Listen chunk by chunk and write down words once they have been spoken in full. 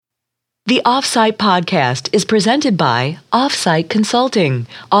The Offsite Podcast is presented by Offsite Consulting,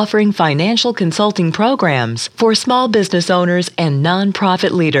 offering financial consulting programs for small business owners and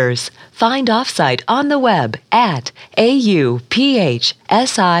nonprofit leaders. Find Offsite on the web at auphsite.com.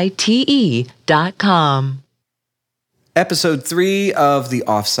 Episode 3 of the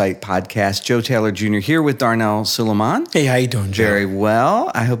Offsite Podcast. Joe Taylor Jr. here with Darnell Suleiman. Hey, how you doing, Joe? Very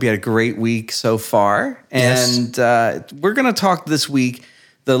well. I hope you had a great week so far. Yes. And we're going to talk this week.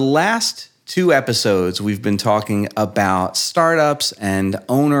 The last 2 episodes, we've been talking about startups and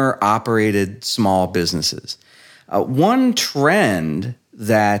owner-operated small businesses. One trend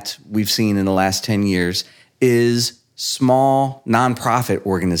that we've seen in the last 10 years is small nonprofit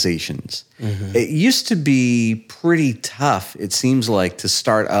organizations. Mm-hmm. It used to be pretty tough, it seems like, to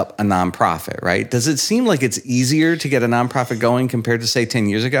start up a nonprofit, right? Does it seem like it's easier to get a nonprofit going compared to, say, 10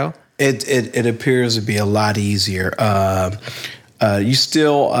 years ago? It appears to be a lot easier. You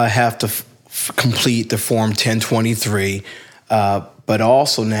still have to complete the Form 1023, but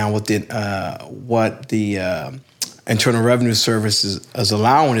also now with what the Internal Revenue Service is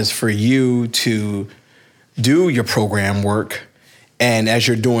allowing is for you to do your program work, and as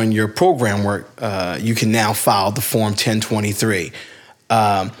you're doing your program work, you can now file the Form 1023.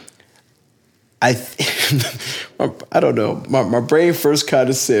 I don't know. My brain first kind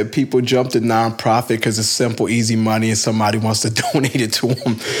of said people jump to nonprofit because it's simple, easy money, and somebody wants to donate it to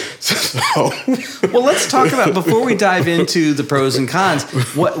them. Well, let's talk about, before we dive into the pros and cons,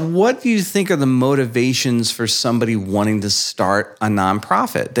 what do you think are the motivations for somebody wanting to start a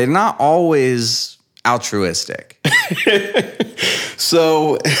nonprofit? They're not always altruistic.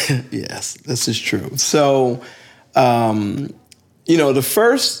 So, yes, this is true. So, the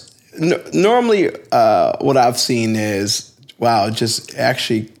first... Normally, what I've seen is, just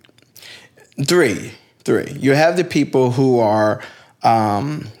actually three. You have the people who are,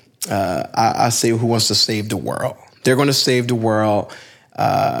 I say, who wants to save the world. They're going to save the world.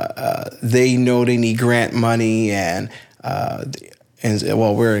 They know they need grant money, and we're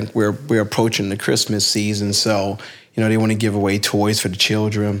approaching the Christmas season, so they want to give away toys for the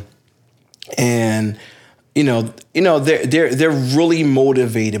children, and they're really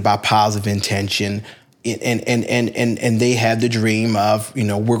motivated by positive intention, and they have the dream of,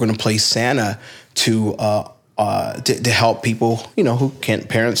 we're going to play Santa to help people, who can't,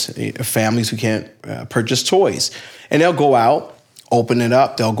 families who can't purchase toys, and they'll go out, open it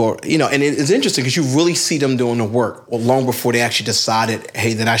up, they'll go, and it's interesting because you really see them doing the work long before they actually decided,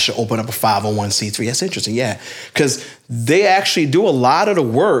 hey, that I should open up a 501c3. That's interesting, yeah, because they actually do a lot of the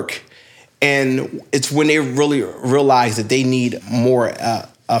work. And it's when they really realize that they need more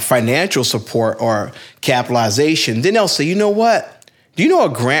financial support or capitalization, then they'll say, you know what? Do you know a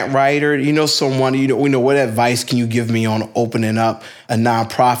grant writer? Do you know someone? What advice can you give me on opening up a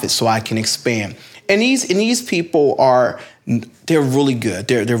nonprofit so I can expand? And these people they're really good.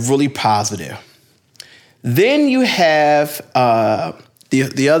 They're really positive. Then you have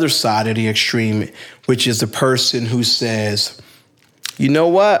the other side of the extreme, which is the person who says, you know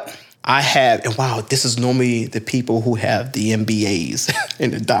what? This is normally the people who have the MBAs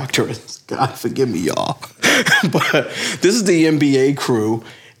and the doctorates. God forgive me, y'all. But this is the MBA crew,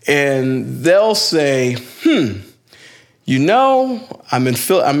 and they'll say, I'm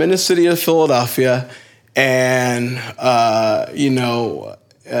in the city of Philadelphia, and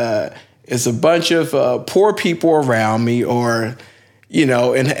it's a bunch of poor people around me, or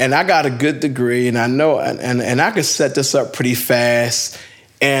and I got a good degree, and I know, and I can set this up pretty fast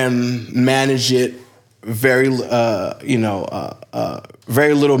and manage it very little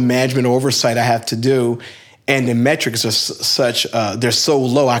management oversight I have to do. And the metrics are such, they're so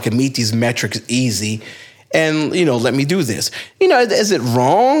low, I can meet these metrics easy. And, let me do this. Is it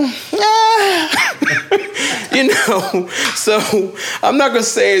wrong? So I'm not going to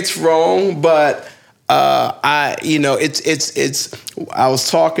say it's wrong, but, I was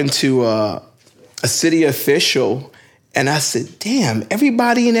talking to a city official, and I said, damn,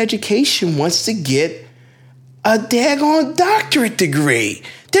 everybody in education wants to get a daggone doctorate degree.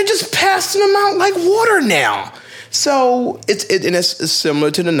 They're just passing them out like water now. So it's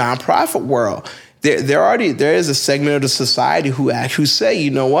similar to the nonprofit world. There is a segment of the society who say,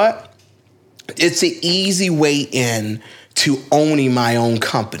 you know what? It's an easy way in to owning my own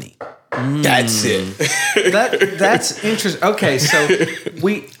company. That's it. That's interesting. Okay, so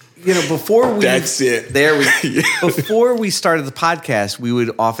before we... That's it. Before we started the podcast, we would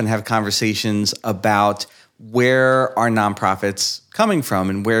often have conversations about where are nonprofits coming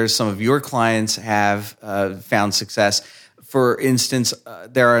from and where some of your clients have found success. for instance,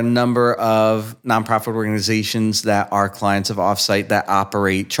 there are a number of nonprofit organizations that are clients of Offsite that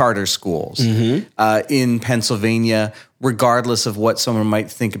operate charter schools. In Pennsylvania, regardless of what someone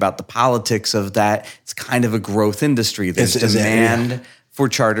might think about the politics of that, it's kind of a growth industry. There's demand for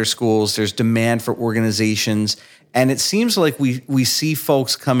charter schools. There's demand for organizations. And it seems like we see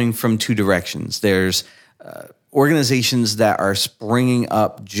folks coming from two directions. There's organizations that are springing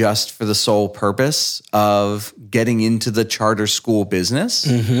up just for the sole purpose of getting into the charter school business.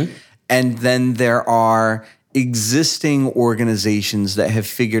 And then there are existing organizations that have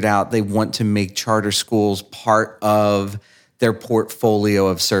figured out they want to make charter schools part of their portfolio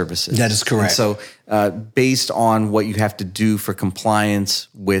of services. That is correct. And so based on what you have to do for compliance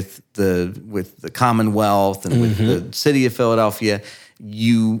with the Commonwealth and with the city of Philadelphia,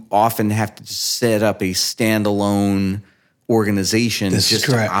 you often have to just set up a standalone organization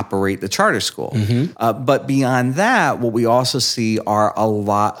to operate the charter school. But beyond that, what we also see are a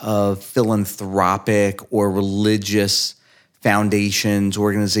lot of philanthropic or religious foundations,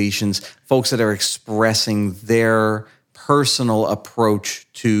 organizations, folks that are expressing their personal approach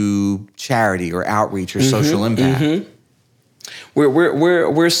to charity or outreach or social impact.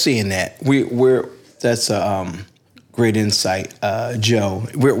 We're seeing that. That's a great insight, Joe.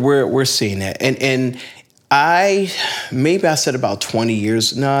 We're seeing that, and I said about 20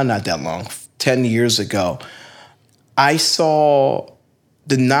 years, no, not that long, 10 years ago, I saw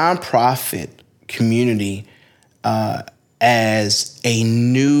the nonprofit community as a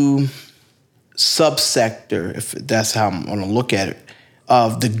new subsector, if that's how I'm going to look at it,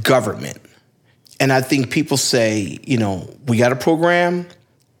 of the government. And I think people say, we got a program,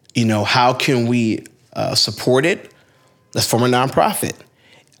 how can we support it? Let's form a nonprofit.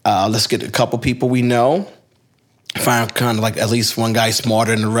 Let's get a couple people we know, find kind of like at least one guy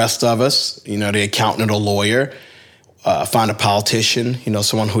smarter than the rest of us, the accountant or the lawyer, find a politician,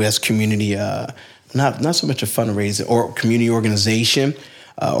 someone who has community, not so much a fundraiser or community organization,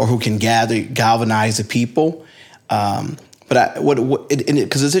 or who can galvanize the people. But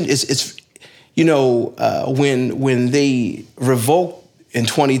because it's when they revoked in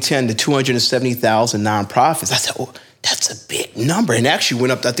 2010 the 270,000 nonprofits, I said, oh, that's a big number. And actually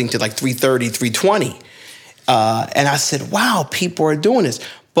went up, I think, to like 330, 320. And I said, wow, people are doing this.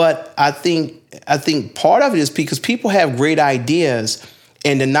 But I think part of it is because people have great ideas,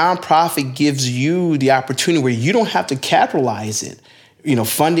 and the nonprofit gives you the opportunity where you don't have to capitalize it,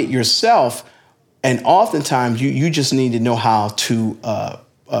 fund it yourself. And oftentimes you just need to know how to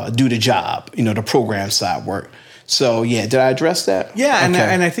do the job, the program side work. So, yeah, did I address that? Yeah, okay.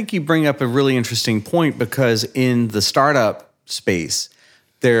 And I think you bring up a really interesting point, because in the startup space,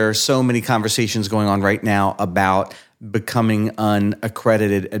 there are so many conversations going on right now about becoming an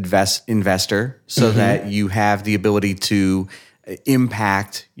accredited investor so that you have the ability to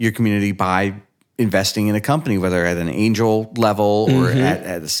impact your community by investing in a company, whether at an angel level or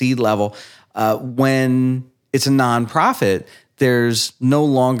at a seed level. When it's a nonprofit, there's no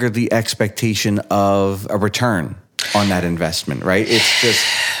longer the expectation of a return on that investment, right? It's just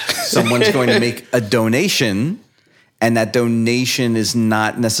someone's going to make a donation, and that donation is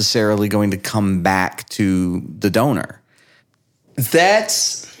not necessarily going to come back to the donor. That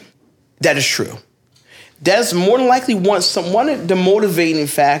is true. That's more than likely one of the motivating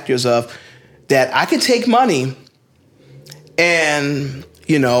factors of that. I can take money and,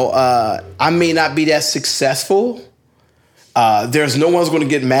 I may not be that successful. There's no one's going to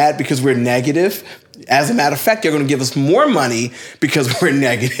get mad because we're negative. As a matter of fact, they're going to give us more money because we're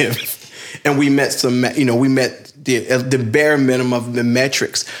negative. And we met the bare minimum of the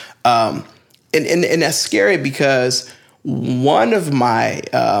metrics. And that's scary, because one of my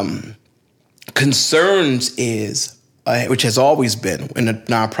concerns is, which has always been in the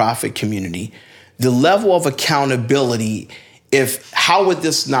nonprofit community, the level of accountability. How would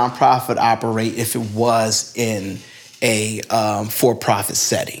this nonprofit operate if it was in a for-profit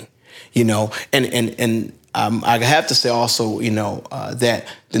setting? And I have to say also, that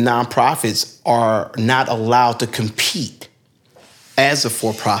the nonprofits are not allowed to compete as the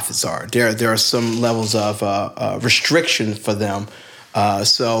for-profits are. There are some levels of restriction for them.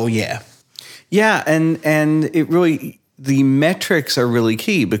 So yeah. Yeah, and it really, the metrics are really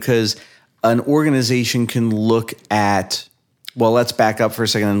key, because an organization can look at, well, let's back up for a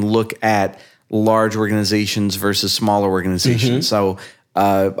second and look at large organizations versus smaller organizations. So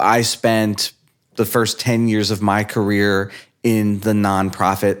I spent the first 10 years of my career in the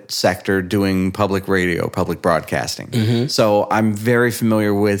nonprofit sector doing public radio, public broadcasting. So I'm very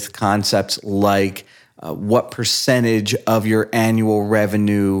familiar with concepts like what percentage of your annual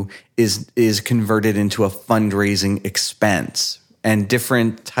revenue is converted into a fundraising expense. And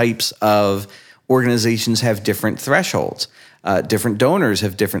different types of organizations have different thresholds. Different donors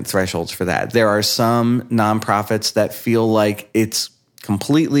have different thresholds for that. There are some nonprofits that feel like it's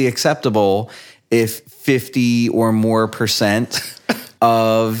completely acceptable if 50 or more percent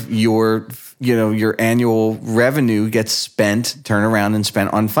of your annual revenue gets turned around and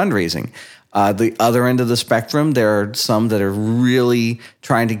spent on fundraising. The other end of the spectrum, there are some that are really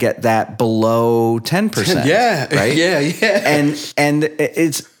trying to get that below 10%. Yeah, right? Yeah. And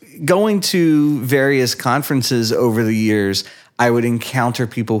it's going to various conferences over the years. I would encounter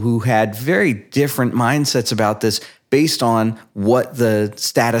people who had very different mindsets about this based on what the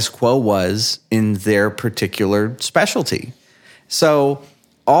status quo was in their particular specialty. So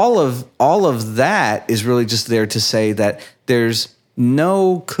all of that is really just there to say that there's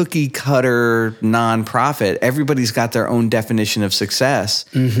no cookie cutter nonprofit. Everybody's got their own definition of success,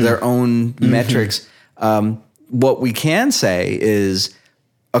 their own metrics. What we can say is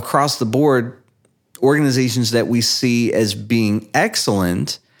across the board, organizations that we see as being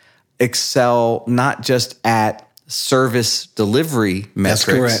excellent excel not just at service delivery metrics.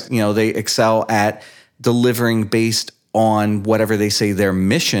 That's correct. They excel at delivering based on whatever they say their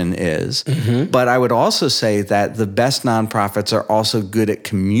mission is. But I would also say that the best nonprofits are also good at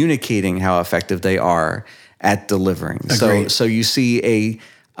communicating how effective they are at delivering. So you see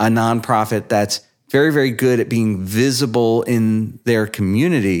a nonprofit that's very, very good at being visible in their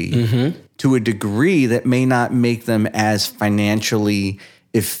community to a degree that may not make them as financially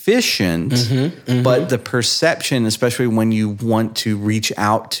efficient, but the perception, especially when you want to reach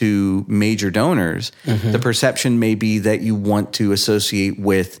out to major donors, the perception may be that you want to associate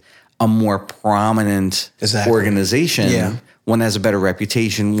with a more prominent organization, one that has a better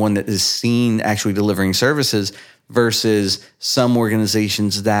reputation, one that is seen actually delivering services, versus some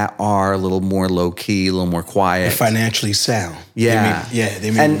organizations that are a little more low-key, a little more quiet. Financially sound. Yeah.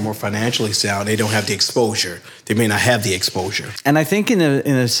 They may be more financially sound. They don't have the exposure. They may not have the exposure. And I think in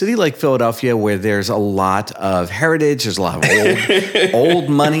a city like Philadelphia, where there's a lot of heritage, there's a lot of old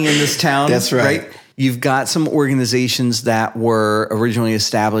money in this town. That's right. You've got some organizations that were originally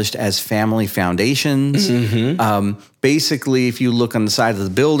established as family foundations. Basically, if you look on the side of the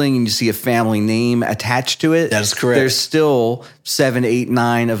building and you see a family name attached to it, that's correct. There's still 7, 8,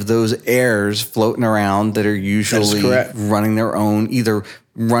 9 of those heirs floating around that are usually running their own, either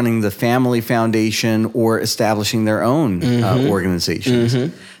running the family foundation or establishing their own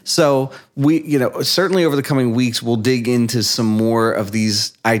organizations. So we, certainly over the coming weeks, we'll dig into some more of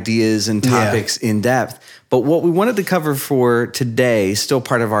these ideas and topics in depth. But what we wanted to cover for today, still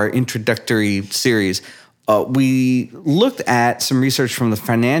part of our introductory series, we looked at some research from the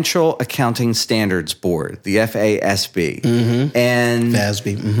Financial Accounting Standards Board, the FASB, and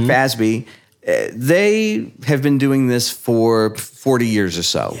FASB. They have been doing this for 40 years or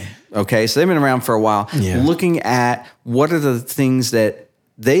so. Okay, so they've been around for a while, looking at what are the things that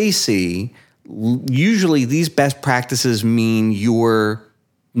they see. Usually these best practices mean you're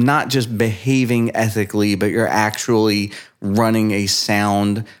not just behaving ethically, but you're actually running a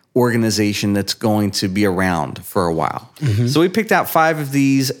sound organization that's going to be around for a while. So we picked out 5 of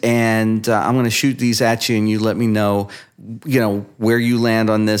these, and I'm going to shoot these at you, and you let me know, where you land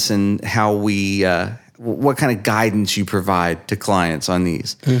on this and how we, what kind of guidance you provide to clients on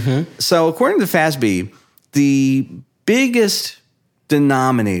these. So according to FASB, the biggest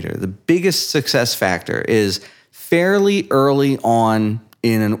denominator, the biggest success factor is fairly early on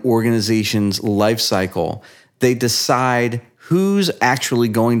in an organization's life cycle, they decide who's actually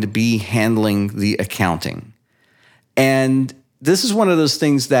going to be handling the accounting. And this is one of those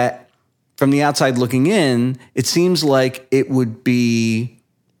things that from the outside looking in, it seems like it would be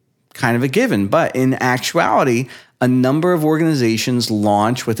kind of a given. But in actuality, a number of organizations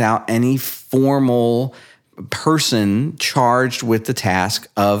launch without any formal person charged with the task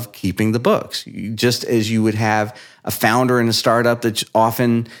of keeping the books. Just as you would have a founder in a startup that's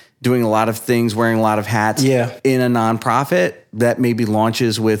often doing a lot of things, wearing a lot of hats in a nonprofit that maybe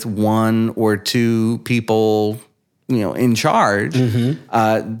launches with 1 or 2 people, in charge,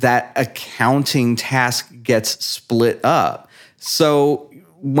 that accounting task gets split up. So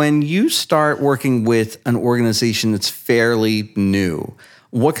when you start working with an organization that's fairly new,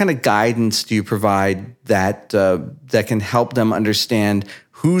 what kind of guidance do you provide that that can help them understand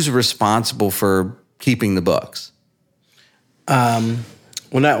who's responsible for keeping the books?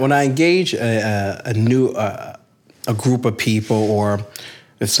 When I engage a group of people, or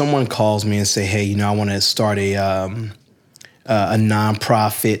if someone calls me and say, "Hey, I want to start a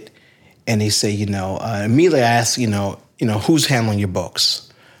nonprofit," and they say, immediately I ask, who's handling your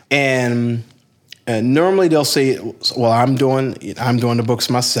books? And normally they'll say, well, I'm doing the books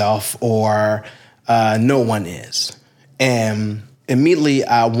myself, or no one is. And immediately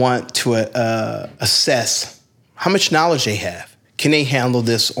I want to assess how much knowledge they have. Can they handle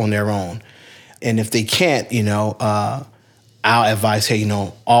this on their own? And if they can't, I'll advise, hey,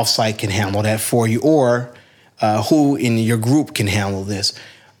 Offsite can handle that for you, or who in your group can handle this.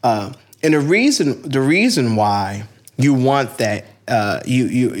 And the reason why you want that,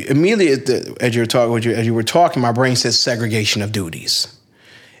 you immediately as you were talking, my brain says segregation of duties.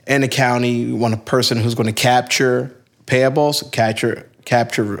 In the county, you want a person who's going to capture payables, capture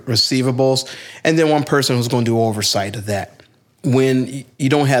receivables, and then one person who's going to do oversight of that. When you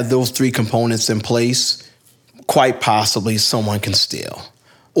don't have those three components in place, quite possibly someone can steal.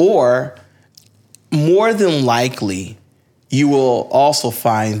 Or more than likely, you will also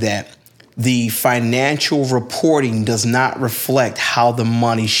find that the financial reporting does not reflect how the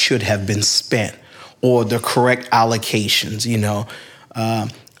money should have been spent or the correct allocations,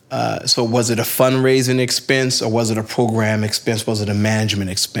 So was it a fundraising expense, or was it a program expense? Was it a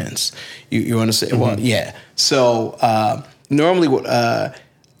management expense? You understand? Mm-hmm. Well, yeah. So normally,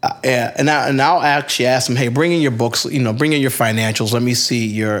 and I'll actually ask them, hey, bring in your books, bring in your financials. Let me see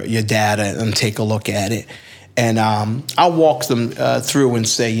your data and take a look at it. And I'll walk them through and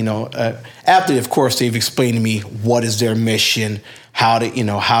say, after, of course, they've explained to me what is their mission, how do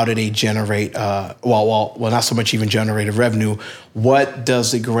they generate, well, not so much even generated revenue. What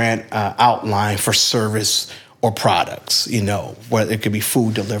does the grant outline for service or products? Whether it could be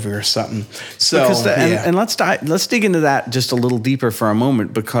food delivery or something. So, and let's dig into that just a little deeper for a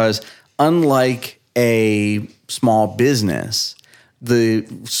moment, because unlike a small business, the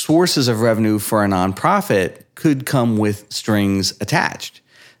sources of revenue for a nonprofit could come with strings attached.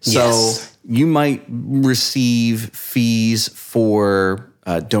 So yes. You might receive fees for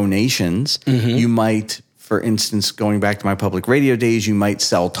donations. Mm-hmm. You might, for instance, going back to my public radio days, you might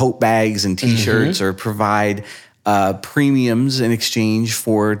sell tote bags and T-shirts, mm-hmm. or provide premiums in exchange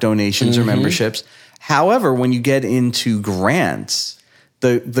for donations, mm-hmm. or memberships. However, when you get into grants,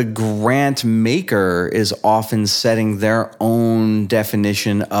 the grant maker is often setting their own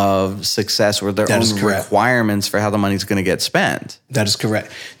definition of success, or their own requirements for how the money's going to get spent. That is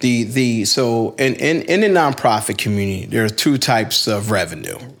correct. So in the nonprofit community, there are two types of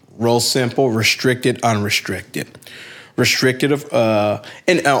revenue: real simple, restricted, unrestricted. Restricted and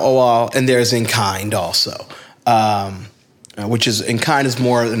there's in kind also. Which is in kind is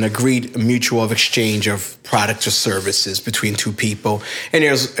more an agreed mutual of exchange of products or services between two people, and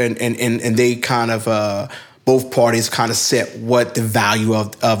there's and they kind of both parties kind of set what the value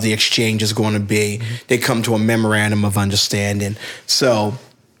of the exchange is going to be. Mm-hmm. They come to a memorandum of understanding. So,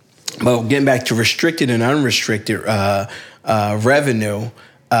 well, getting back to restricted and unrestricted revenue,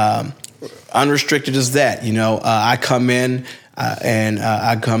 unrestricted is that I come in.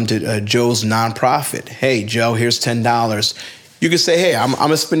 I come to Joe's nonprofit. Hey, Joe, here's $10. You can say, hey, I'm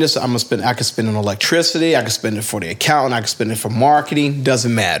gonna spend this. I can spend it on electricity. I can spend it for the accountant. I can spend it for marketing.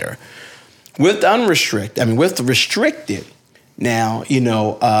 Doesn't matter. With the restricted, now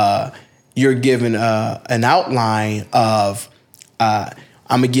you're given an outline of. I'm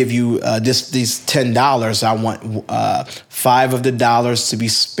gonna give you these $10. I want $5 of the dollars to be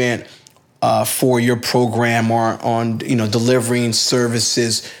spent for your program or on delivering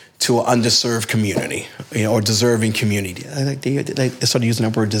services to an underserved community, or deserving community. They started using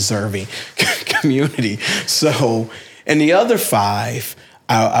that word, deserving community. So, and the other $5,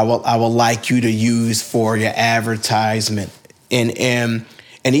 I would like you to use for your advertisement, and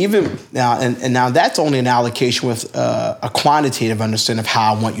even now, and now that's only an allocation with a quantitative understanding of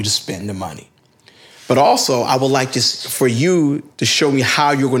how I want you to spend the money. But also, I would like for you to show me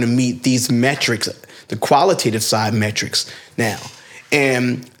how you're going to meet these metrics, the qualitative side metrics now.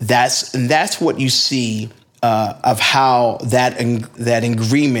 And that's what you see of how that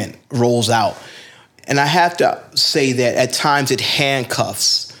agreement rolls out. And I have to say that at times it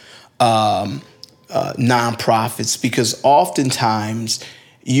handcuffs nonprofits, because oftentimes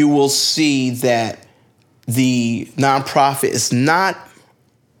you will see that the nonprofit is not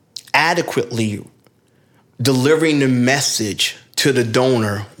adequately delivering the message to the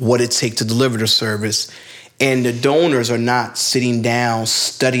donor, what it takes to deliver the service. And the donors are not sitting down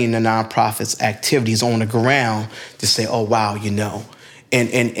studying the nonprofit's activities on the ground to say, oh, wow,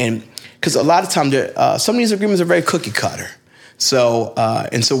 and because a lot of times some of these agreements are very cookie cutter. So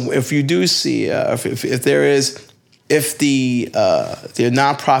if you do see if the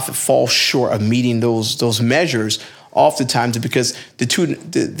nonprofit falls short of meeting those measures, oftentimes because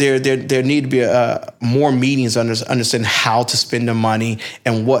there need to be more meetings understand how to spend the money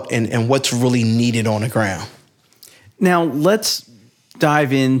and what's really needed on the ground. Now let's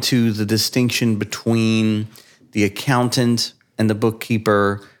dive into the distinction between the accountant and the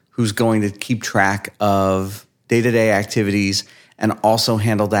bookkeeper who's going to keep track of day-to-day activities and also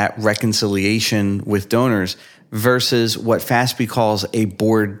handle that reconciliation with donors versus what FASB calls a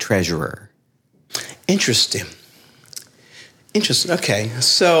board treasurer. Interesting. Okay,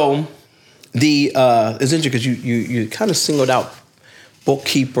 so it's interesting because you kind of singled out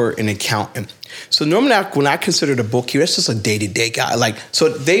bookkeeper and accountant. So normally when I consider the bookkeeper, it's just a day-to-day guy. So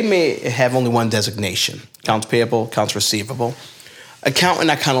they may have only one designation: accounts payable, accounts receivable. Accountant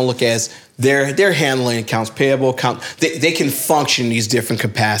I kind of look as they're handling accounts payable, they can function in these different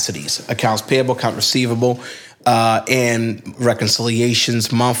capacities: accounts payable, accounts receivable, and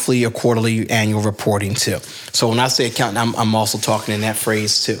reconciliations, monthly or quarterly, annual reporting too. So when I say accountant, I'm also talking in that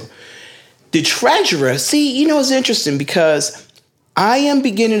phrase too. The treasurer, it's interesting because I am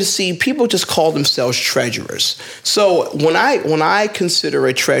beginning to see people just call themselves treasurers. So when I consider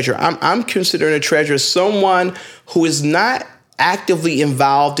a treasurer, I'm considering a treasurer someone who is not actively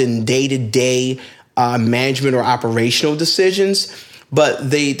involved in day-to-day management or operational decisions,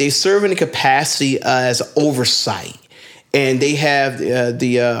 but they serve in a capacity as oversight, and they have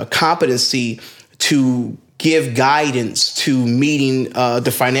the competency to give guidance to meeting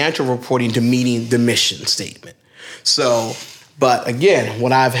the financial reporting, to meeting the mission statement. So, but again,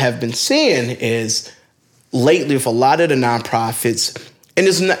 what I have been seeing is lately with a lot of the nonprofits, and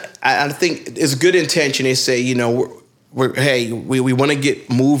it's not, I think it's good intention. They say, we want to get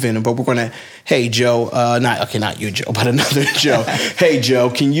moving, but we're going to, hey, Joe, not you, Joe, but another Joe. Hey, Joe,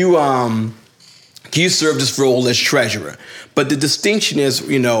 can you serve this role as treasurer? But the distinction is,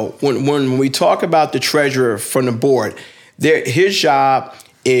 when we talk about the treasurer from the board, his job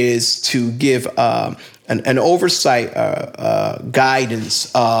is to give an oversight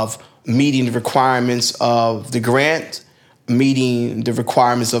guidance of meeting the requirements of the grant, meeting the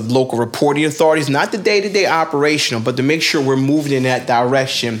requirements of local reporting authorities, not the day-to-day operational, but to make sure we're moving in that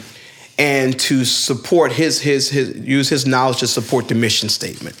direction and to support use his knowledge to support the mission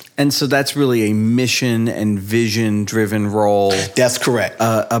statement. And so that's really a mission and vision driven role. That's correct.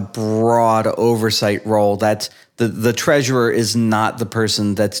 A broad oversight role. That's the treasurer is not the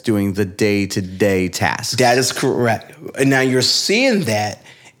person that's doing the day-to-day tasks. That is correct. And now you're seeing that.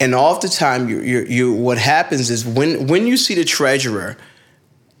 And oftentimes, you what happens is when you see the treasurer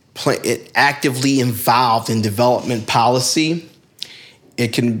actively involved in development policy,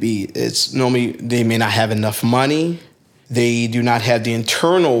 it's normally they may not have enough money. They do not have the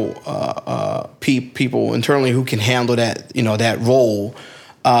internal people internally who can handle that role,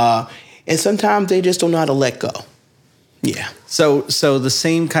 and sometimes they just don't know how to let go. Yeah. So the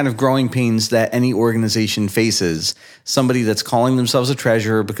same kind of growing pains that any organization faces, somebody that's calling themselves a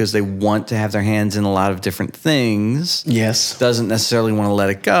treasurer because they want to have their hands in a lot of different things, yes, doesn't necessarily want to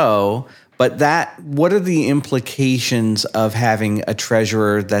let it go. But what are the implications of having a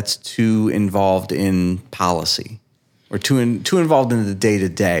treasurer that's too involved in policy or too involved in the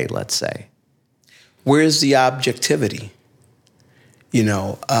day-to-day, let's say? Where's the objectivity?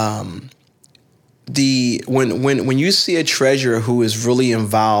 When you see a treasurer who is really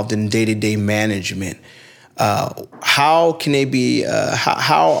involved in day-to-day management, how can they be?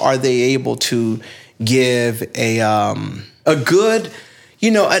 How are they able to give a good,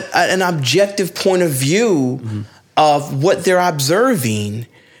 an objective point of view of what they're observing,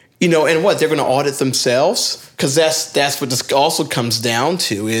 and what they're going to audit themselves? Because that's what this also comes down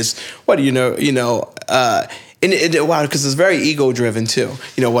to is what wow, because it's very ego driven too.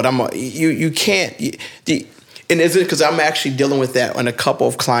 You can't. And is it because I'm actually dealing with that on a couple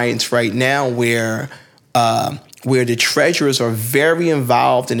of clients right now where the treasurers are very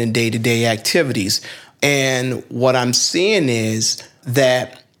involved in the day-to-day activities, and what I'm seeing is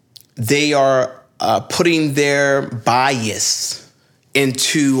that they are putting their bias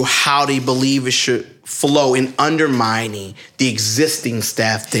into how they believe it should flow and undermining the existing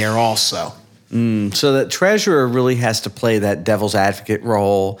staff there also. So that treasurer really has to play that devil's advocate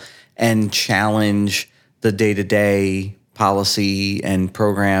role and challenge the day-to-day policy and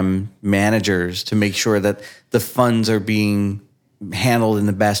program managers to make sure that the funds are being handled in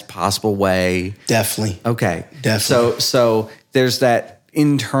the best possible way. Definitely. Okay. Definitely. So there's that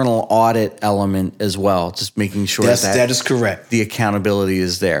internal audit element as well, just making sure that is correct. The accountability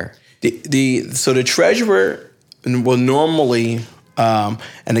is there. So the treasurer will normally, and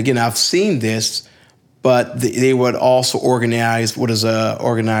again, I've seen this, but they would also organize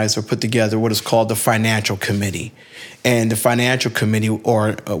or put together what is called the financial committee. And the financial committee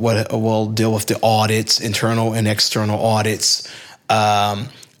will deal with the audits, internal and external audits,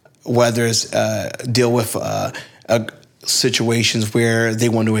 whether it's deal with situations where they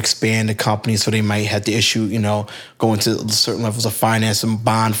want to expand the company, so they might have to issue, go into certain levels of financing,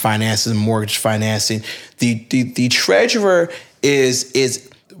 bond financing, mortgage financing. The treasurer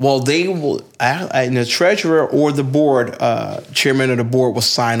they will, and the treasurer or the board, chairman of the board will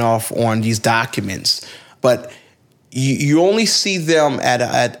sign off on these documents, but you only see them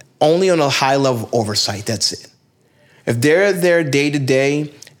at only on a high level of oversight. That's it. If they're there day to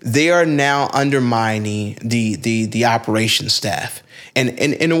day, they are now undermining the operations staff, and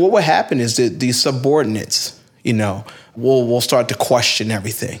what will happen is that the subordinates, will start to question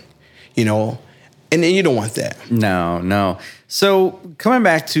everything, and you don't want that. No. So coming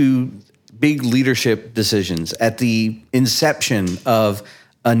back to big leadership decisions at the inception of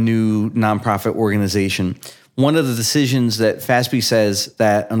a new nonprofit organization, one of the decisions that FASB says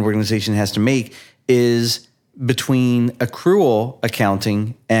that an organization has to make is between accrual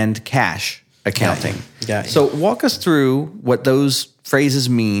accounting and cash accounting. Yeah. So walk us through what those phrases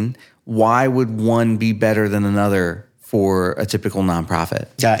mean. Why would one be better than another for a typical nonprofit?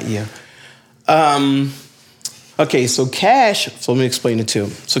 Got you. Okay, so cash, so let me explain it too.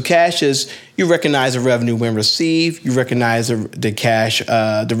 So cash is, you recognize the revenue when received, you recognize the cash,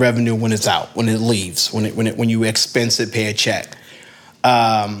 the revenue when it's out, when it leaves, when you expense it, pay a check.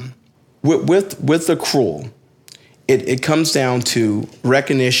 With accrual, it comes down to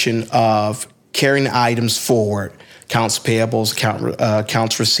recognition of carrying items forward, accounts payables,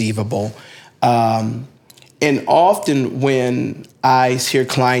 accounts receivable. And often when I hear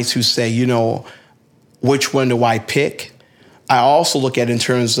clients who say, which one do I pick? I also look at it in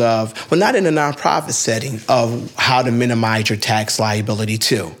terms of, not in a nonprofit setting, of how to minimize your tax liability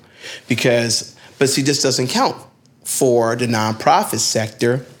too. But see, this doesn't count for the nonprofit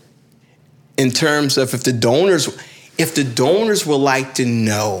sector in terms of if the donors would like to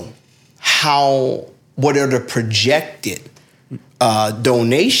know what are the projected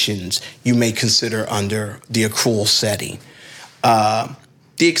donations you may consider under the accrual setting. The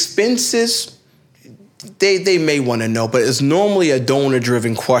expenses, they may want to know, but it's normally a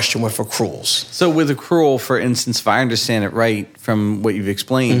donor-driven question with accruals. So with accrual, for instance, if I understand it right from what you've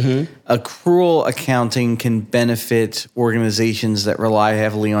explained, accrual accounting can benefit organizations that rely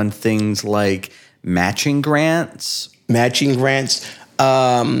heavily on things like matching grants.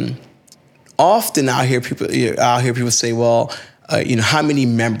 Often I'll hear people say, well, how many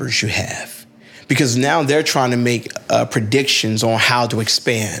members you have. Because now they're trying to make predictions on how to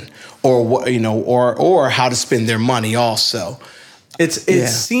expand, or how to spend their money. Also, it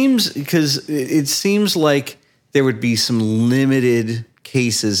seems like there would be some limited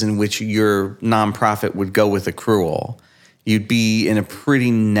cases in which your nonprofit would go with accrual. You'd be in a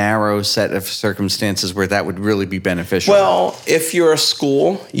pretty narrow set of circumstances where that would really be beneficial. Well, if you're a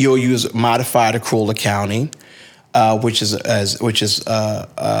school, you'll use modified accrual accounting. Which is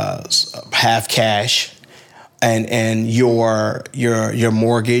half cash, and your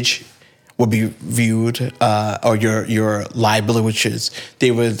mortgage will be viewed, or your liability, which is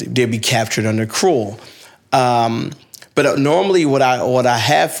they'd be captured under accrual. But normally, what I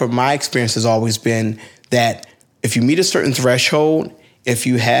have from my experience has always been that if you meet a certain threshold, if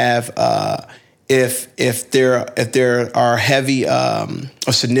you have if there are heavy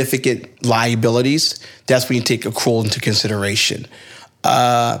or significant liabilities, that's when you take accrual into consideration.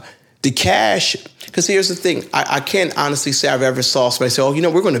 The cash, because here's the thing, I can't honestly say I've ever saw somebody say,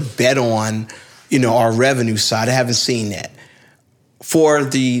 we're going to bet on, our revenue side. I haven't seen that. For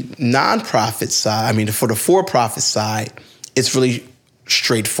the nonprofit side, for the for-profit side, it's really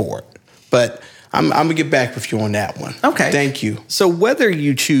straightforward. But I'm going to get back with you on that one. Okay. Thank you. So whether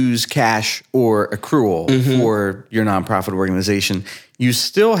you choose cash or accrual for your nonprofit organization, you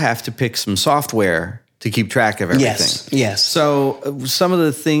still have to pick some software to keep track of everything. Yes. So some of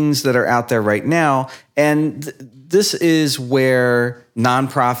the things that are out there right now, and this is where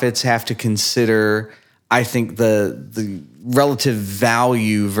nonprofits have to consider, I think, the relative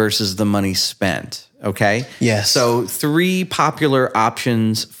value versus the money spent. Okay? Yes. So 3 popular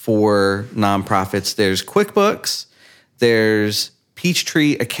options for nonprofits. There's QuickBooks, there's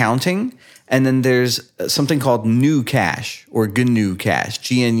Peachtree Accounting, And then there's something called New Cash or GNU Cash,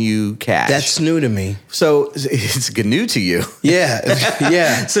 GNU Cash. That's new to me. So it's GNU to you. Yeah,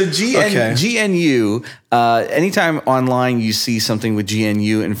 yeah. So GNU, anytime online you see something with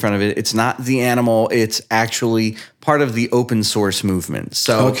GNU in front of it, it's not the animal, it's actually part of the open source movement.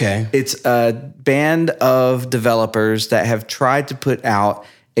 So it's a band of developers that have tried to put out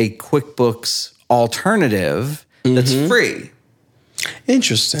a QuickBooks alternative that's free.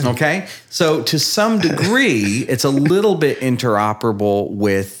 Interesting. Okay. So to some degree, it's a little bit interoperable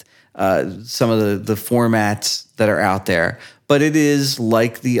with some of the formats that are out there, but it is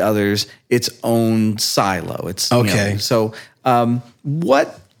like the others, its own silo. It's okay. So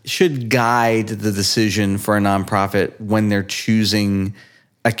what should guide the decision for a nonprofit when they're choosing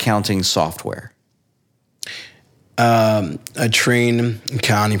accounting software? A trained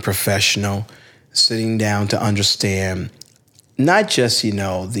accounting professional sitting down to understand not just,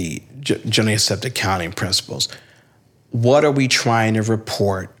 the generally accepted accounting principles. What are we trying to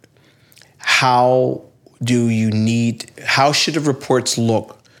report? How should the reports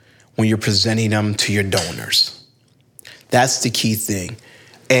look when you're presenting them to your donors? That's the key thing.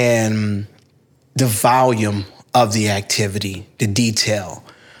 And the volume of the activity, the detail.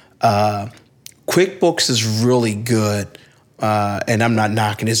 QuickBooks is really good, and I'm not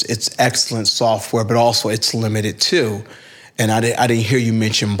knocking it. It's excellent software, but also it's limited too. And I didn't hear you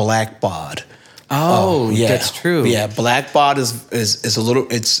mention Blackbaud. Oh, yeah, that's true. Yeah, Blackbaud is a little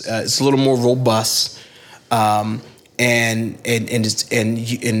it's a little more robust, and when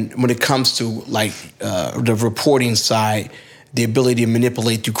it comes to like the reporting side, the ability to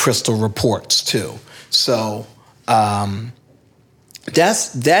manipulate through crystal reports too. So that's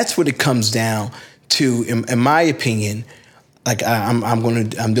what it comes down to, in my opinion. Like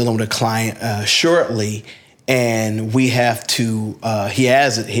I'm dealing with a client shortly. And we have to. He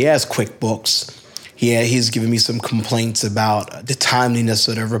has QuickBooks. He's given me some complaints about the timeliness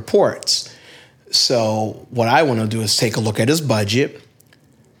of the reports. So what I want to do is take a look at his budget,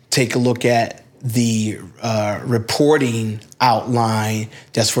 take a look at the reporting outline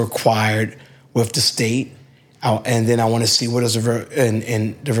that's required with the state, and then I want to see what is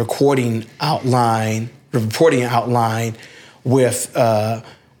the reporting outline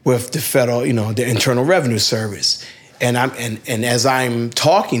with the federal, the Internal Revenue Service. And as I'm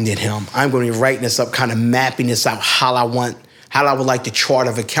talking to him, I'm going to be writing this up, kind of mapping this out, how I would like the chart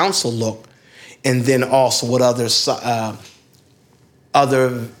of accounts to look, and then also what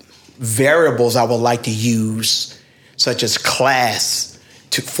other variables I would like to use, such as class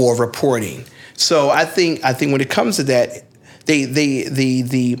for reporting. So I think when it comes to that,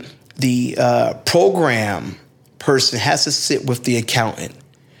 the program person has to sit with the accountant.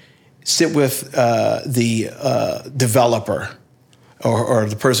 Sit with the developer or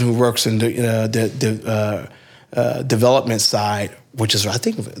the person who works in the development side, which is, I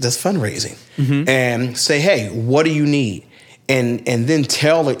think, that's fundraising, and say, hey, what do you need? And then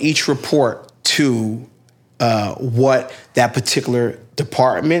tailor each report to what that particular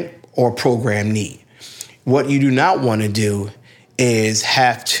department or program need. What you do not want to do is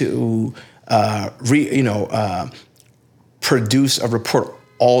have to produce a report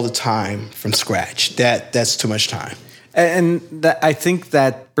all the time from scratch. That's too much time. And I think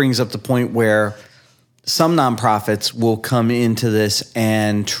that brings up the point where some nonprofits will come into this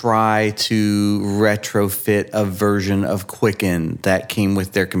and try to retrofit a version of Quicken that came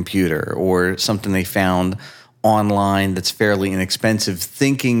with their computer or something they found online that's fairly inexpensive,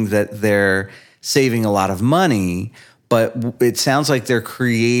 thinking that they're saving a lot of money. But it sounds like they're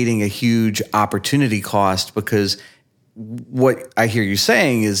creating a huge opportunity cost, because what I hear you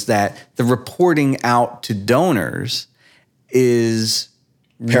saying is that the reporting out to donors is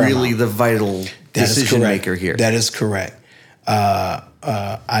paramount. Really the vital decision maker here. That is correct.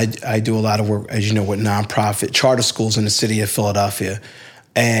 I do a lot of work, as you know, with nonprofit charter schools in the city of Philadelphia,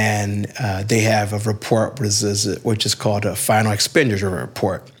 and they have a report which is called a final expenditure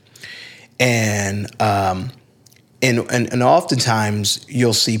report, and oftentimes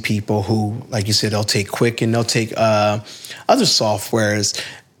you'll see people who, like you said, they'll take Quicken, they'll take other softwares,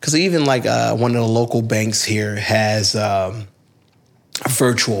 because even like one of the local banks here has a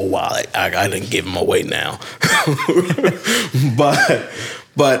virtual wallet. I didn't give them away now,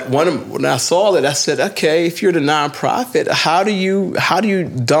 but when I saw that, I said, okay, if you're the nonprofit, how do you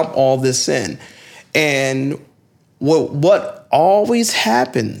dump all this in? And what always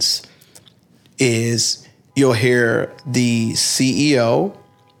happens is you'll hear the CEO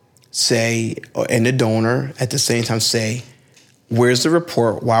say, and the donor at the same time say, "Where's the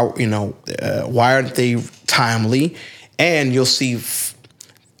report? Why aren't they timely?" And you'll see 4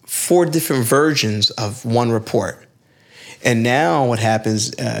 4 different versions of one report. And now what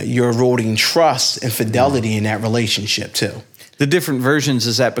happens, you're eroding trust and fidelity in that relationship too. The different versions,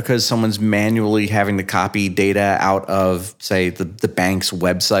 is that because someone's manually having to copy data out of, say, the bank's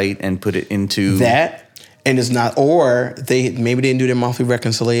website and put it into that? And it's not, or maybe they didn't do their monthly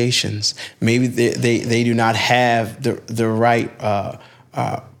reconciliations. Maybe they do not have the right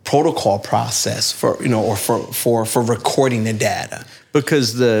protocol process for recording the data.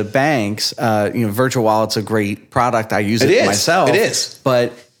 Because the banks, Virtual Wallet's a great product. I use it myself. It is,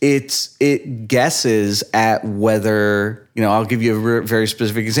 but it guesses at whether, I'll give you a very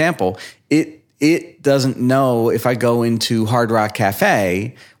specific example. It doesn't know if I go into Hard Rock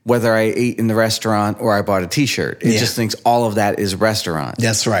Cafe whether I ate in the restaurant or I bought a T-shirt. It just thinks all of that is restaurant.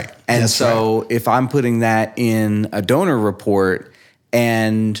 That's right. And if I'm putting that in a donor report,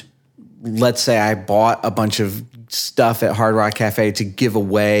 and let's say I bought a bunch of stuff at Hard Rock Cafe to give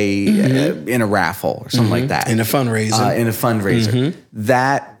away in a raffle or something like that. In a fundraiser.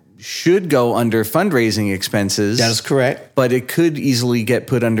 That should go under fundraising expenses. That is correct. But it could easily get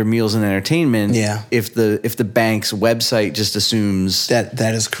put under meals and entertainment if the bank's website just assumes that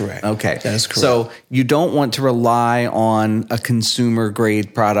is correct. Okay. That is correct. So you don't want to rely on a consumer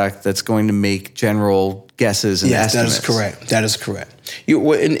grade product that's going to make general guesses and estimates. That is correct.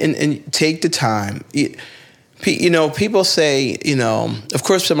 And take the time. People say, of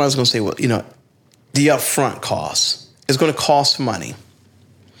course somebody's going to say, well, the upfront cost is going to cost money.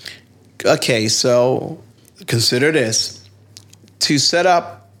 Okay, so consider this. To set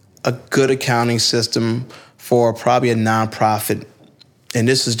up a good accounting system for probably a nonprofit, and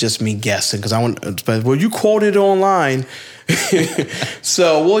this is just me guessing because you quoted online.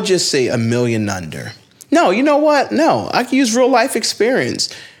 So we'll just say $1 million under. No, you know what? No, I can use real life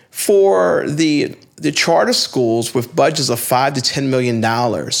experience. For the charter schools with budgets of $5 to $10 million,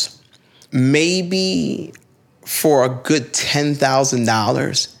 maybe for a good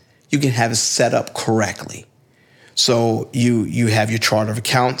 $10,000, you can have it set up correctly. So you have your chart of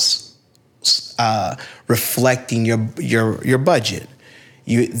accounts reflecting your budget.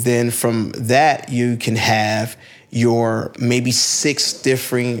 Then from that you can have your maybe 6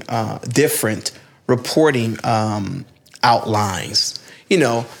 different reporting outlines.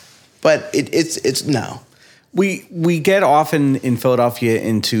 But it's no. We get often in Philadelphia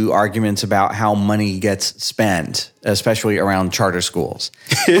into arguments about how money gets spent, especially around charter schools.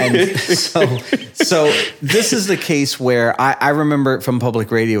 And so this is the case where I remember it from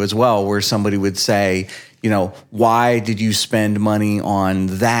public radio as well, where somebody would say, why did you spend money on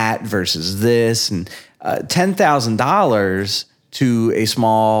that versus this? And $10,000 to a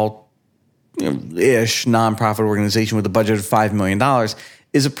small ish nonprofit organization with a budget of $5 million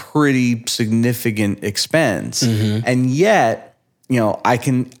is a pretty significant expense. And yet,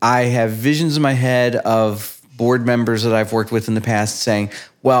 I have visions in my head of board members that I've worked with in the past saying,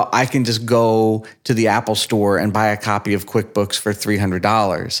 well, I can just go to the Apple store and buy a copy of QuickBooks for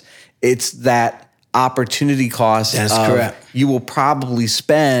 $300. It's that opportunity cost. That's correct. You will probably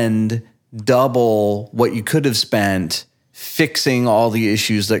spend double what you could have spent fixing all the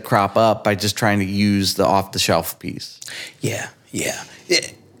issues that crop up by just trying to use the off-the-shelf piece. Yeah.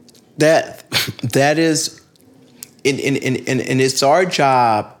 That is, and it's our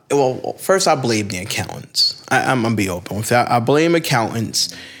job. Well, first I blame the accountants. I'm gonna be open with that. I blame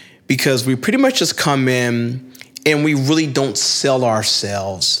accountants because we pretty much just come in and we really don't sell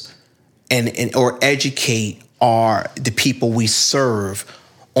ourselves and or educate the people we serve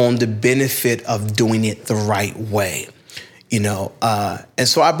on the benefit of doing it the right way. And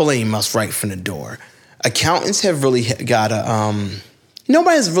so I blame us right from the door. Accountants have really got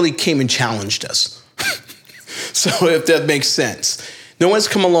nobody has really came and challenged us. So if that makes sense, no one's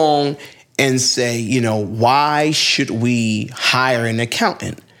come along and say, why should we hire an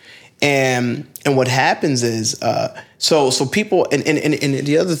accountant? And what happens is, so people, and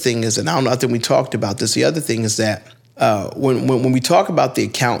the other thing is, and I think we talked about this. The other thing is that when we talk about the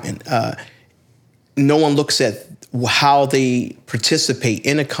accountant, no one looks at how they participate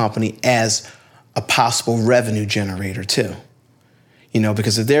in a company as a possible revenue generator too.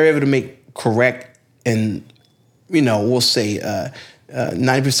 Because if they're able to make correct and, we'll say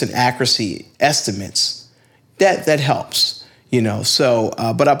 90% accuracy estimates, that helps, So,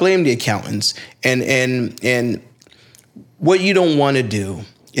 but I blame the accountants. And what you don't want to do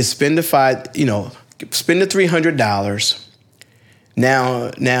is spend the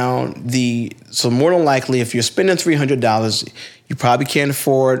 $300. So more than likely, if you're spending $300, you probably can't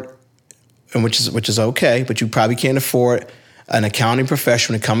afford, and which is okay, but you probably can't afford an accounting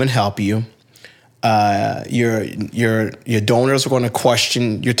professional to come and help you. Your donors are going to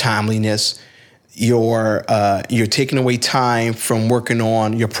question your timeliness. You're taking away time from working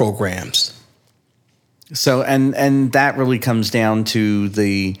on your programs. So, and that really comes down to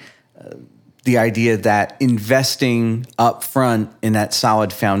the idea that investing up front in that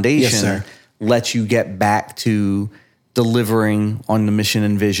solid foundation lets you get back to delivering on the mission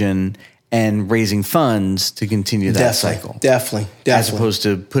and vision and raising funds to continue that cycle. Definitely. As opposed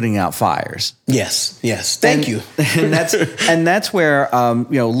to putting out fires. Yes. Thank you. And that's where,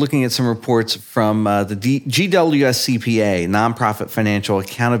 looking at some reports from the GWSCPA, Nonprofit Financial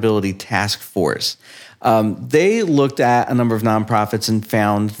Accountability Task Force, they looked at a number of nonprofits and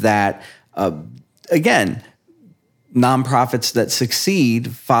found that, again, nonprofits that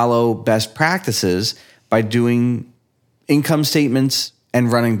succeed follow best practices by doing income statements and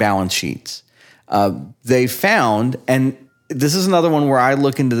running balance sheets. They found, and this is another one where I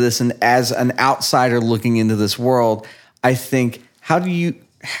look into this, and as an outsider looking into this world, I think, how do you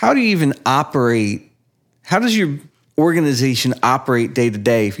even operate? How does your organization operate day to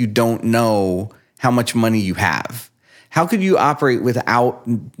day if you don't know how much money you have? How could you operate without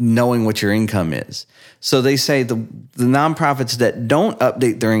knowing what your income is? So they say the nonprofits that don't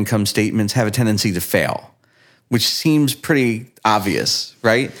update their income statements have a tendency to fail, which seems pretty obvious,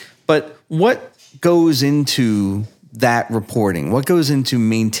 right? But what goes into that reporting? What goes into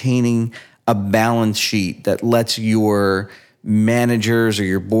maintaining a balance sheet that lets your managers or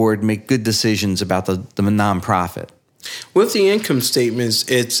your board make good decisions about the nonprofit? With the income statements,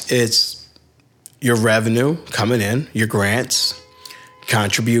 it's your revenue coming in, your grants,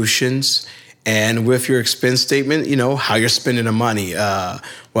 contributions, and with your expense statement, how you're spending the money.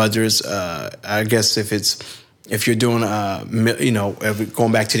 Whether it's, I guess if you're doing,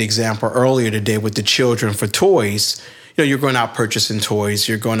 going back to the example earlier today with the children for toys, you're going out purchasing toys,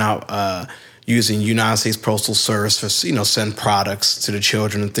 you're going out using United States Postal Service for, send products to the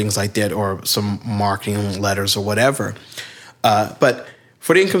children and things like that, or some marketing letters or whatever. But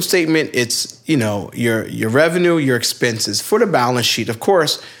for the income statement, it's, your revenue, your expenses. For the balance sheet, of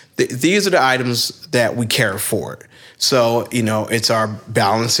course, these are the items that we carry forward. So, it's our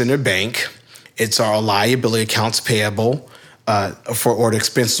balance in the bank. It's our liability accounts payable or the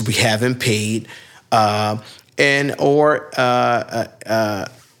expenses we haven't paid, or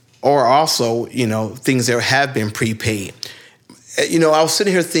also things that have been prepaid. I was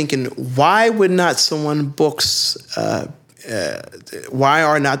sitting here thinking, why would not someone books? Why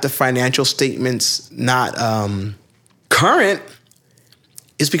are not the financial statements not current?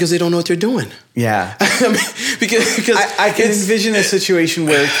 It's because they don't know what they're doing. Yeah. because I can envision a situation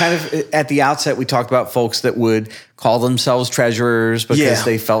where kind of at the outset we talked about folks that would call themselves treasurers because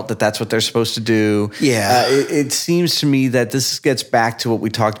they felt that that's what they're supposed to do. Yeah. It seems to me that this gets back to what we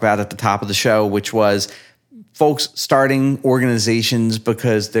talked about at the top of the show, which was folks starting organizations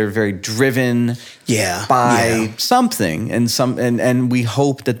because they're very driven by something, and we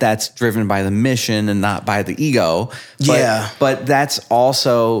hope that that's driven by the mission and not by the ego. But that's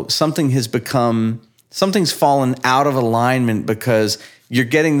also something's fallen out of alignment because you're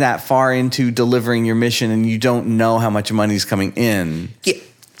getting that far into delivering your mission and you don't know how much money's coming in. Yeah.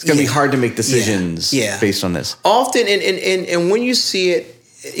 It's going to be hard to make decisions based on this. Often, and when you see it,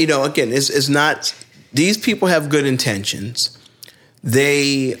 again, it's not. These people have good intentions.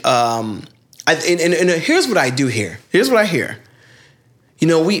 They, and here's what I do here. Here's what I hear.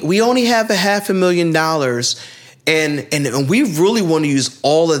 We only have $500,000, and we really want to use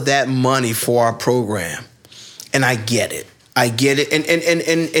all of that money for our program. And I get it.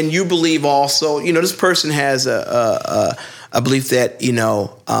 And you believe also, this person has a belief that,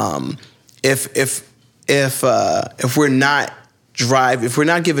 if we're not if we're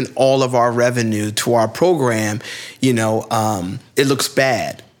not giving all of our revenue to our program, it looks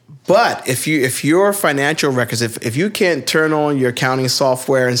bad. But if your financial records, if you can't turn on your accounting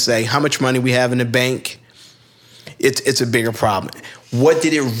software and say how much money we have in the bank, it's a bigger problem. What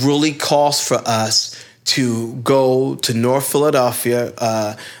did it really cost for us to go to North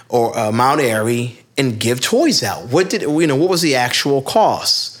Philadelphia or Mount Airy and give toys out? What was the actual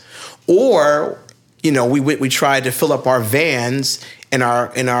cost? Or we tried to fill up our vans and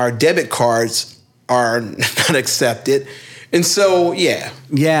our debit cards are not accepted. And so,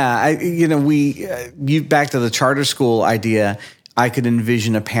 back to the charter school idea, I could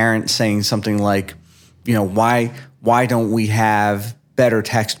envision a parent saying something like, why don't we have better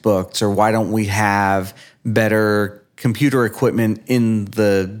textbooks, or why don't we have better computer equipment in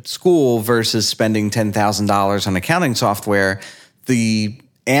the school versus spending $10,000 on accounting software? The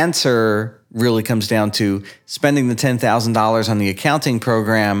answer really comes down to spending the $10,000 on the accounting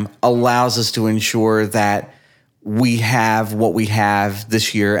program allows us to ensure that we have what we have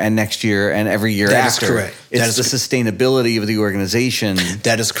this year and next year and every year That after. is correct. It's the sustainability of the organization.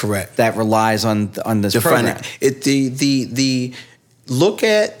 That is correct. That relies on this program. The look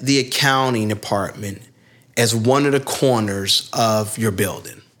at the accounting department as one of the corners of your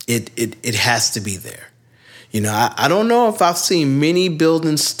building. It has to be there. I don't know if I've seen many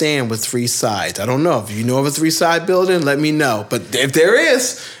buildings stand with 3 sides. I don't know. If you know of a 3-side building, let me know. But if there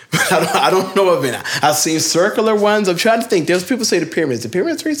is, I don't know of it. I've seen circular ones. I'm trying to think. There's people say the pyramid. Is the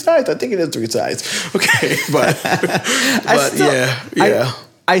pyramid 3 sides? I think it is 3 sides. Okay, but yeah.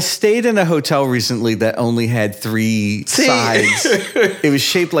 I stayed in a hotel recently that only had 3 sides. It was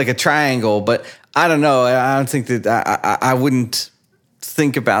shaped like a triangle, but I don't know. I don't think that I wouldn't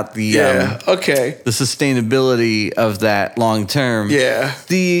think about the sustainability of that long term. Yeah.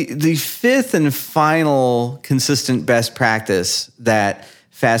 The fifth and final consistent best practice that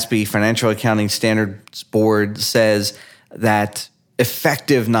FASB, Financial Accounting Standards Board, says that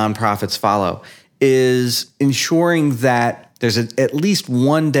effective nonprofits follow is ensuring that there's at least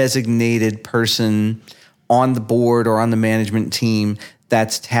one designated person on the board or on the management team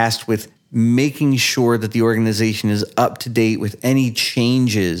that's tasked with making sure that the organization is up to date with any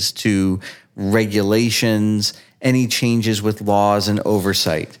changes to regulations, any changes with laws and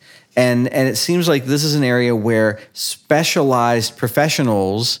oversight. And it seems like this is an area where specialized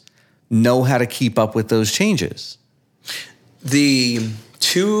professionals know how to keep up with those changes. The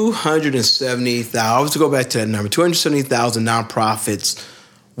 270,000, I was to go back to that number, 270,000 nonprofits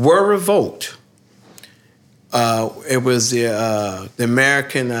were revoked. It was the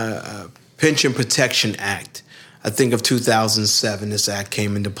American Pension Protection Act, I think of 2007, this act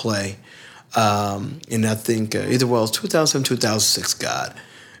came into play. And I think either it was 2007, 2006,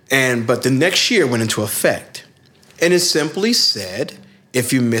 but the next year went into effect. And it simply said,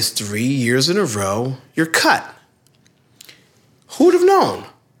 if you miss 3 years in a row, you're cut. Who would have known?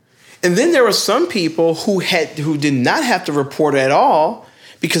 And then there were some people who did not have to report at all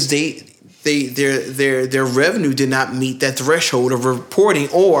because their revenue did not meet that threshold of reporting,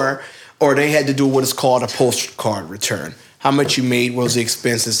 or they had to do what is called a postcard return. How much you made, what was the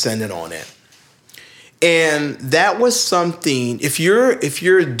expenses, send it on it. And that was something, if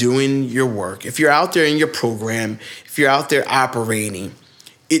you're doing your work, if you're out there in your program, if you're out there operating,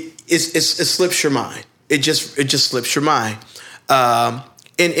 it slips your mind. It just slips your mind. And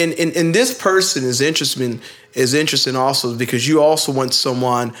this person is interesting also because you also want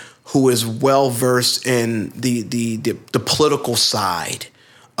someone who is well versed in the political side,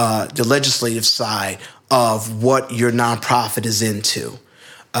 the legislative side of what your nonprofit is into.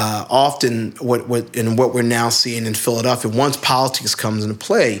 Often, what we're now seeing in Philadelphia, once politics comes into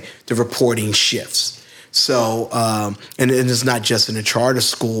play, the reporting shifts. So, and it's not just in a charter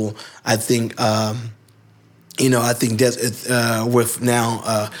school. I think, with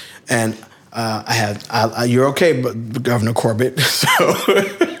now, you're okay, but Governor Corbett. So,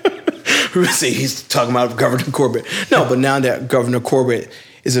 he's talking about Governor Corbett. No, but now that Governor Corbett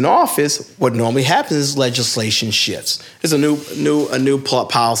is in office, what normally happens is legislation shifts. There's a new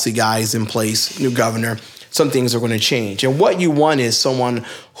policy guy is in place, new governor. Some things are going to change, and what you want is someone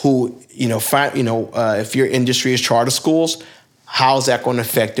who, if your industry is charter schools, how is that going to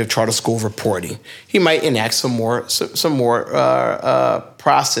affect their charter school reporting? He might enact some more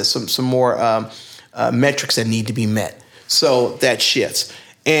process, some more metrics that need to be met. So that shifts,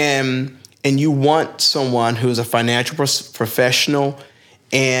 and you want someone who's a financial professional.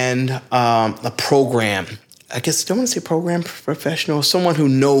 And a program, I guess I don't want to say program professional, someone who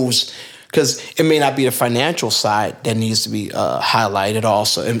knows, because it may not be the financial side that needs to be highlighted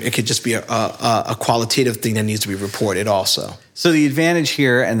also. It could just be a qualitative thing that needs to be reported also. So the advantage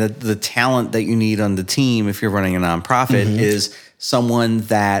here and the talent that you need on the team if you're running a nonprofit is someone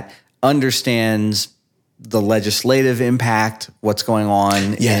that understands the legislative impact, what's going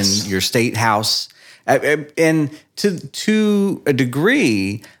on in your state house. And to a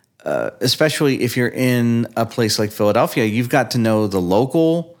degree, especially if you're in a place like Philadelphia, you've got to know the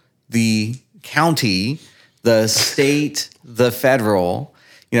local, the county, the state, the federal,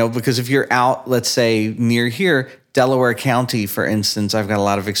 because if you're out, let's say near here, Delaware County, for instance, I've got a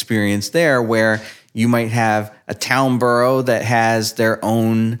lot of experience there where you might have a town borough that has their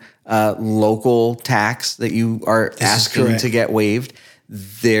own local tax that you are asking to get waived.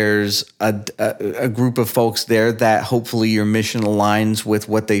 There's a group of folks there that hopefully your mission aligns with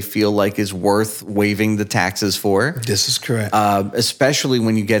what they feel like is worth waiving the taxes for. This is correct. Especially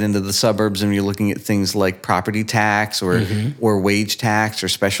when you get into the suburbs and you're looking at things like property tax or wage tax or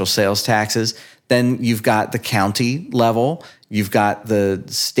special sales taxes. Then you've got the county level, you've got the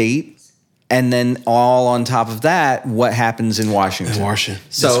state, and then all on top of that, what happens in Washington.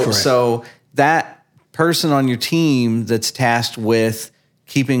 So that person on your team that's tasked with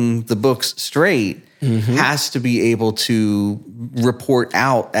keeping the books straight has to be able to report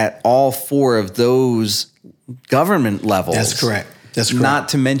out at all 4 of those government levels. That's correct. Not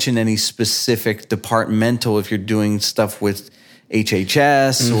to mention any specific departmental, if you're doing stuff with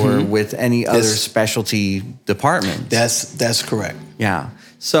HHS or with any other specialty department. That's correct. Yeah.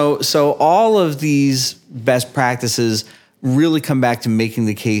 So all of these best practices really come back to making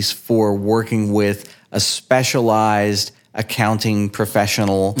the case for working with a specialized accounting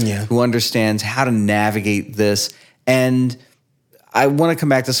professional who understands how to navigate this. And I want to come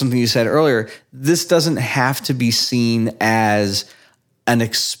back to something you said earlier. This doesn't have to be seen as an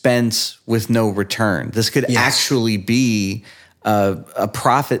expense with no return. This could actually be a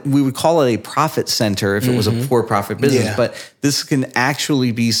profit. We would call it a profit center if it was a for-profit business, but this can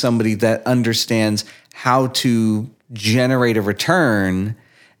actually be somebody that understands how to generate a return.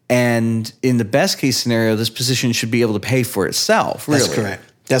 And in the best case scenario, this position should be able to pay for itself. Really.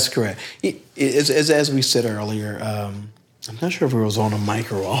 That's correct. As we said earlier, I'm not sure if it was on the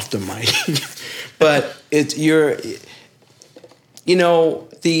mic or off the mic, but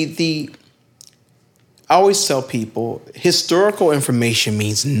I always tell people historical information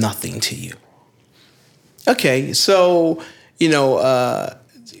means nothing to you. Okay, so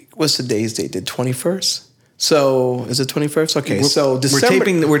what's today's date? The 21st. So is it 21st? Okay, so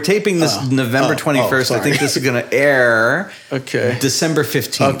December. We're taping this November 21st. I think this is going to air December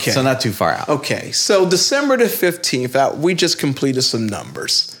 15th. Okay. So not too far out. Okay, so December the 15th, we just completed some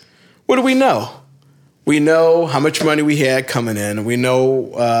numbers. What do we know? We know how much money we had coming in. We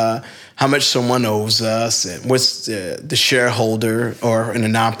know how much someone owes us, and what's the shareholder or in a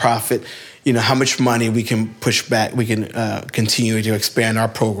nonprofit, how much money we can push back, we can continue to expand our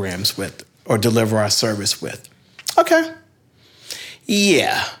programs with or deliver our service with. Okay.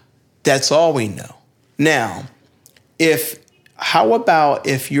 Yeah, that's all we know. Now, how about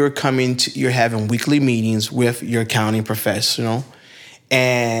if you're having weekly meetings with your accounting professional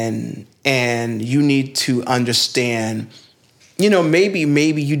and you need to understand,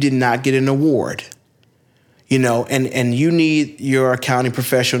 maybe you did not get an award, and you need your accounting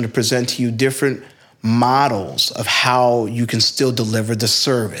professional to present to you different models of how you can still deliver the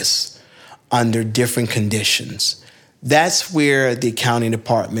service under different conditions. That's where the accounting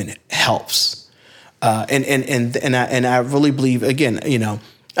department helps. And I really believe, again,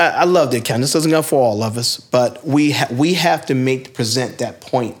 I love the accounting. This doesn't go for all of us, but we have to present that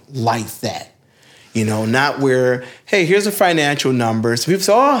point like that. Not where, hey, here's the financial numbers. People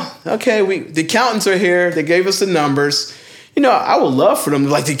say, the accountants are here. They gave us the numbers. I would love for them to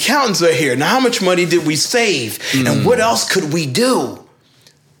the accountants are here. Now, how much money did we save? And what else could we do?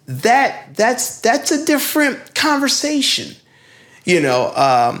 That's a different conversation,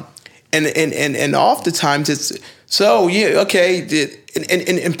 and oftentimes it's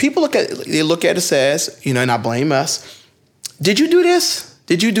and people look at us as, and I blame us. Did you do this?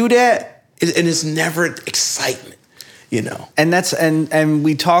 Did you do that? And it's never excitement, And that's and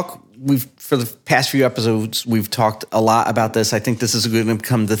we've for the past few episodes we've talked a lot about this. I think this is going to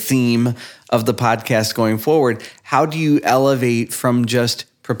become the theme of the podcast going forward. How do you elevate from just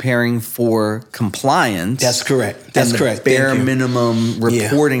preparing for compliance? That's correct. That's correct. Bare minimum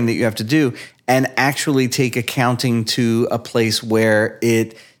reporting that you have to do, and actually take accounting to a place where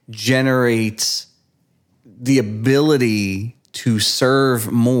it generates the ability to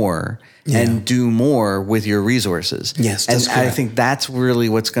serve more and do more with your resources. Yes, that's correct. I think that's really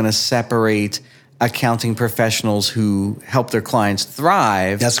what's going to separate accounting professionals who help their clients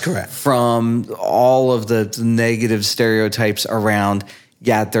thrive. That's correct. From all of the negative stereotypes around,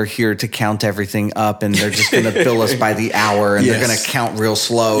 they're here to count everything up and they're just going to bill us by the hour and they're going to count real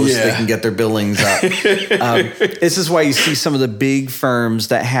slow so they can get their billings up. This is why you see some of the big firms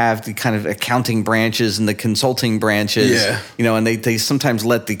that have the kind of accounting branches and the consulting branches, and they sometimes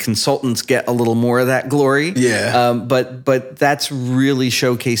let the consultants get a little more of that glory. But that's really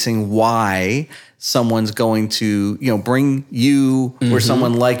showcasing why someone's going to, bring you or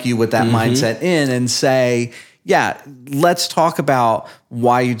someone like you with that mindset in and say, let's talk about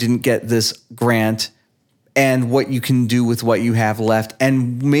why you didn't get this grant and what you can do with what you have left,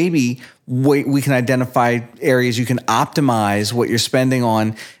 and maybe we can identify areas you can optimize what you're spending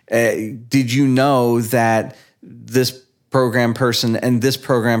on. Did you know that this program person and this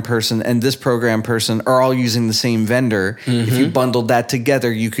program person and this program person are all using the same vendor? If you bundled that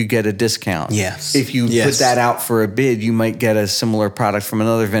together, you could get a discount. Yes. If you put that out for a bid, you might get a similar product from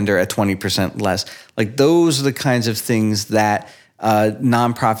another vendor at 20% less. Like those are the kinds of things that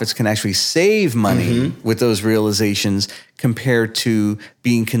nonprofits can actually save money with those realizations compared to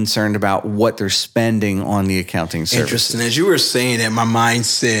being concerned about what they're spending on the accounting services. Interesting. As you were saying that, my mind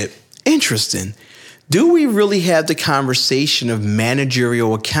said, interesting. Do we really have the conversation of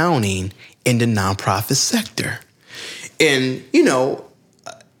managerial accounting in the nonprofit sector? And, when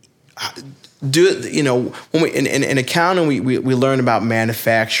we in accounting, we learn about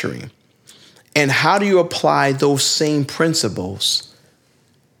manufacturing. And how do you apply those same principles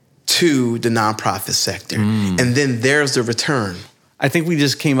to the nonprofit sector? And then there's the return. I think we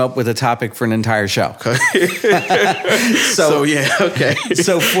just came up with a topic for an entire show. So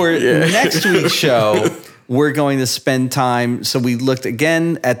for next week's show, we're going to spend time. So we looked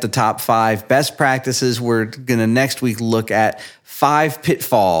again at the top 5 best practices. We're going to next week look at 5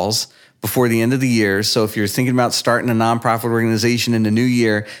 pitfalls before the end of the year. So if you're thinking about starting a nonprofit organization in the new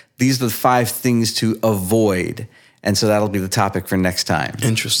year, these are the 5 things to avoid. And so that'll be the topic for next time.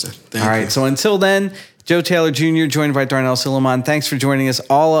 Interesting. All right. So until then, Joe Taylor Jr., joined by Darnell Suleiman. Thanks for joining us.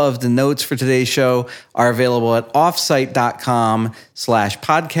 All of the notes for today's show are available at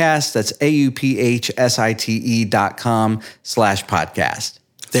offsite.com/podcast. That's AUPHSITE.com/podcast.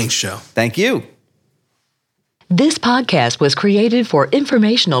 Thanks, Joe. Thank you. This podcast was created for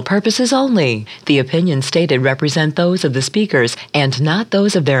informational purposes only. The opinions stated represent those of the speakers and not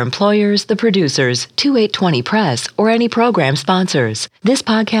those of their employers, the producers, 2820 Press, or any program sponsors. This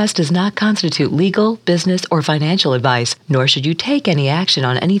podcast does not constitute legal, business, or financial advice, nor should you take any action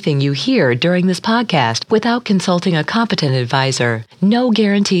on anything you hear during this podcast without consulting a competent advisor. No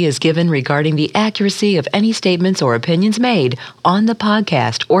guarantee is given regarding the accuracy of any statements or opinions made on the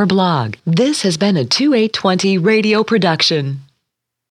podcast or blog. This has been a 2820 radio production.